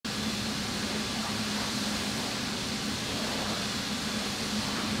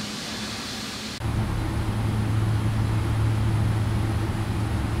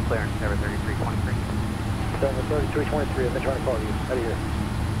3323, I've been trying to call you. Out of here.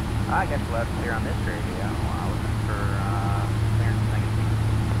 I guess left clear on this radio. I was looking for clearance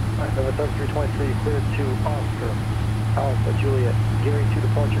negative. Alright, November 3323, cleared to Oscar, Alpha, Juliet. Gearing to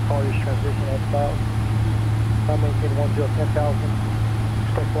departure, call your transition as filed. Time maintain 10,000.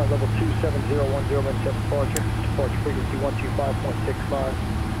 Expect flight level 27010, minutes at departure. Departure frequency 125.65.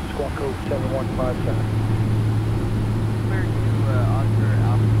 Squawk code 7157. Clear to Oscar,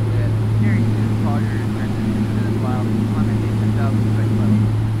 Alpha, Juliet. Gearing to call your transition to the file. Time maintain 10,000. Expect flight level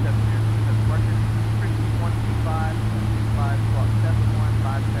 270 departure. Frequency 125.65. Squawk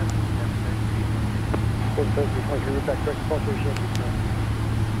 7157. 3323, route back direct departure, Shanky.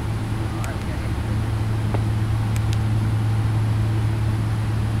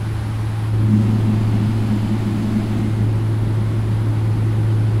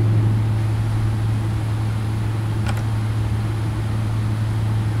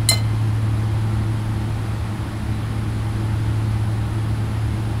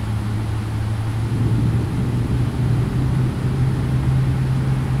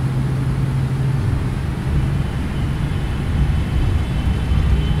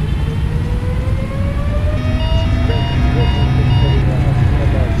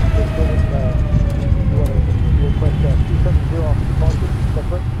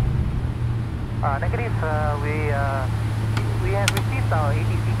 Negative, we have received our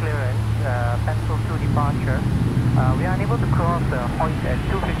ATC clearance, pencil to departure. We are unable to cross hoist at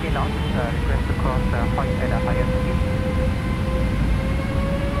 250 knots, request to cross hoist at a higher speed.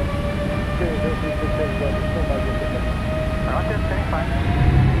 Roger, standing fine.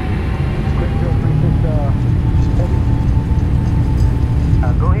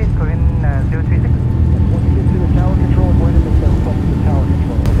 Go ahead, Corinne 036. Once you get to the tower control, go ahead and make that request to the tower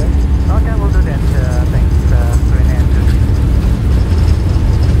control, okay? Okay, we'll do that. Thanks, Corinne 036.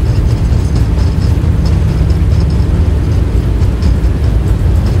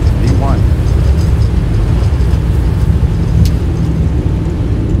 V1.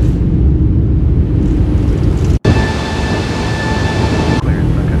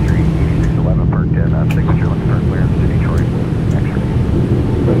 Clearance, country 8611, parked in signature, looking for clearance to Detroit. X-ray.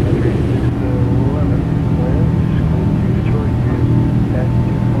 Country 8611, clearance, to Detroit, at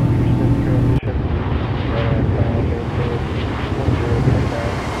 2.2 transition, and maintain 10,000.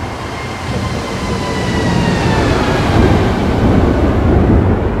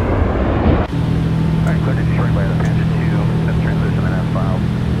 Alright, clear to Detroit by the tangent 2, set transition and F-file.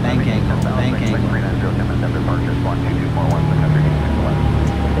 Bank angle, bank angle. 390, 10 minutes after departure, squawk 2241, the country 8611.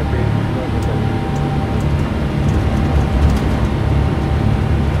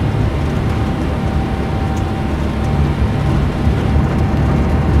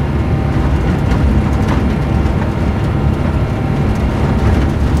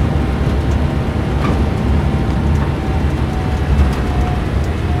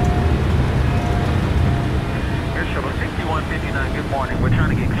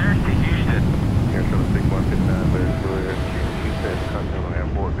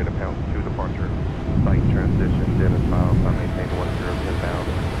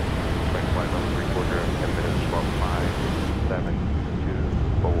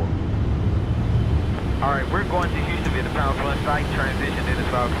 Alright, we're going to Houston via the Pound Plus site transition in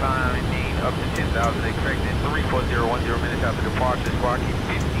about timing up to 10,000, expecting 34010 minutes after departure, squawk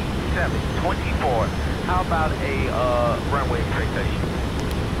 5724. How about a runway expectation?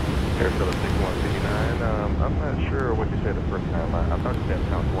 Airfield 6159, I'm not sure what you said the first time. I thought you said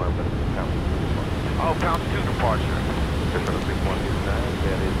Pound 1, but it's Pound 2. Oh, Pound 2 departure. Airfield 6159,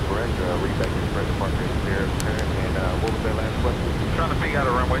 that is correct. Read back to the correct departure, clear, and what was that last question? Trying to figure out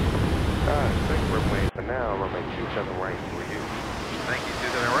a runway. Expect runway for now, runway 27 right for you. Thank you,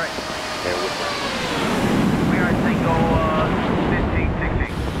 27 right. And which one? We are at Tango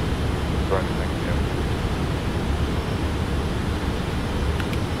 1516. Right, thank you.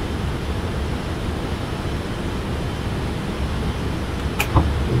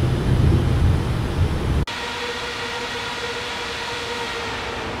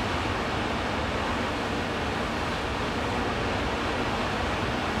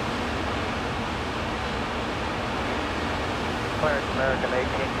 Clarence American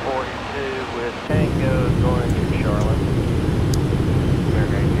 1842 with Tango going to Charlotte.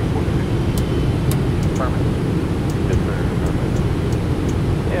 American 1842. Affirmative. Yes, sir.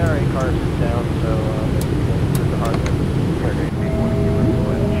 Yeah, already cars is down, so this is the hard one. American 1842,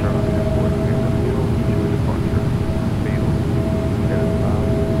 and Charlotte Airport, picked up fuel to departure. Field. Dennis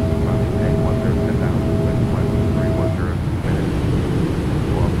Miles. Tank 110,000, wind flight 310 minutes.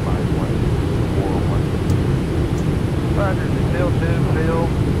 1251, 401. Roger, still 2, field,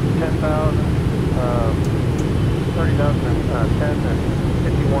 10,000,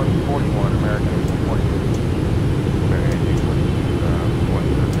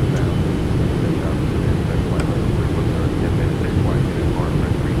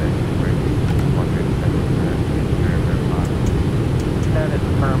 It's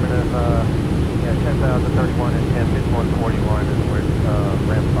affirmative, yeah, 10,031 and 10,5141 is where,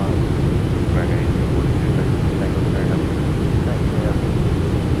 ramp 5. American 1842, thank you very much. Thanks, yeah.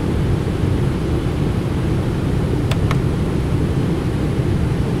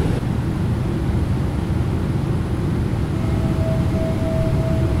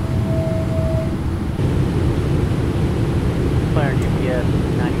 Flare GPS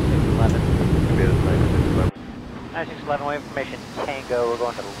 9611. GPS 9611. 9611, way information Tango. We're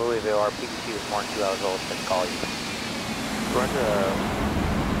going to Louisville. Our PPC is more than 2 hours old. Let's call you. Roger,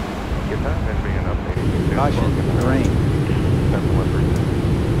 get that and bring an update. Caution, rain. 713.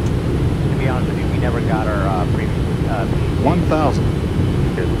 To be honest with you, we never got our previous PPC. 1,000.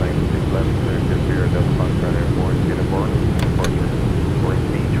 GPS 9611, clear to Sierra Delta Foxtrot Airport, get aboard, departure, Orange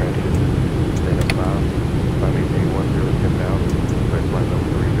B transition, stand up cloud, climb 881, 10,000, flight level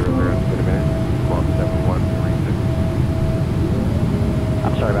 300, in a minute, squawk 7136.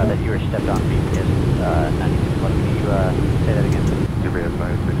 I'm sorry about that. You were stepped on PPS 9611. Can you say that again? GPS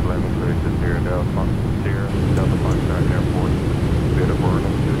 9611, clear to Sierra Delta Foxtrot Airport, get aboard,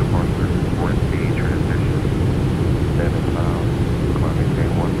 to departure, Orange B transition, stand up cloud, climb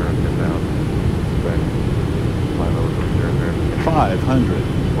 881, 10,000, flight level 300,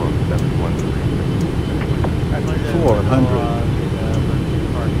 500. squawk 7136. 400.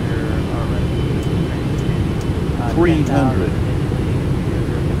 300.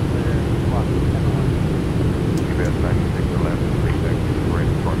 GPS 9611, please exit for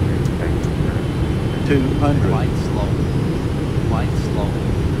departure. Thank you, sir. 200. Flight slow. Flight slow.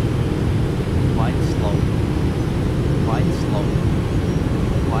 Flight slow. Flight slow.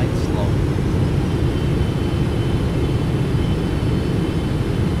 Flight slow.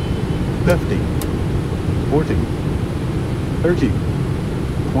 50. 40. 30.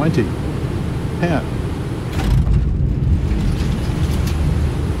 20. 10.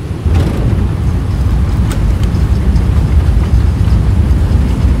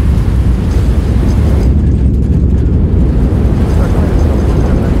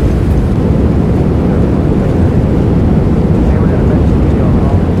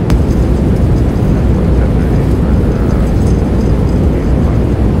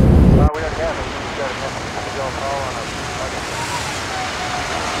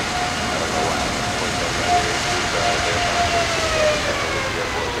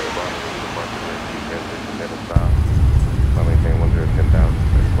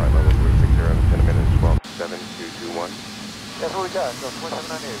 That's what we got. So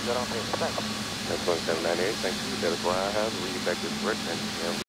 2798, is that on paper? Thanks. That's 1798, thank you. That is what I have. Read back this written and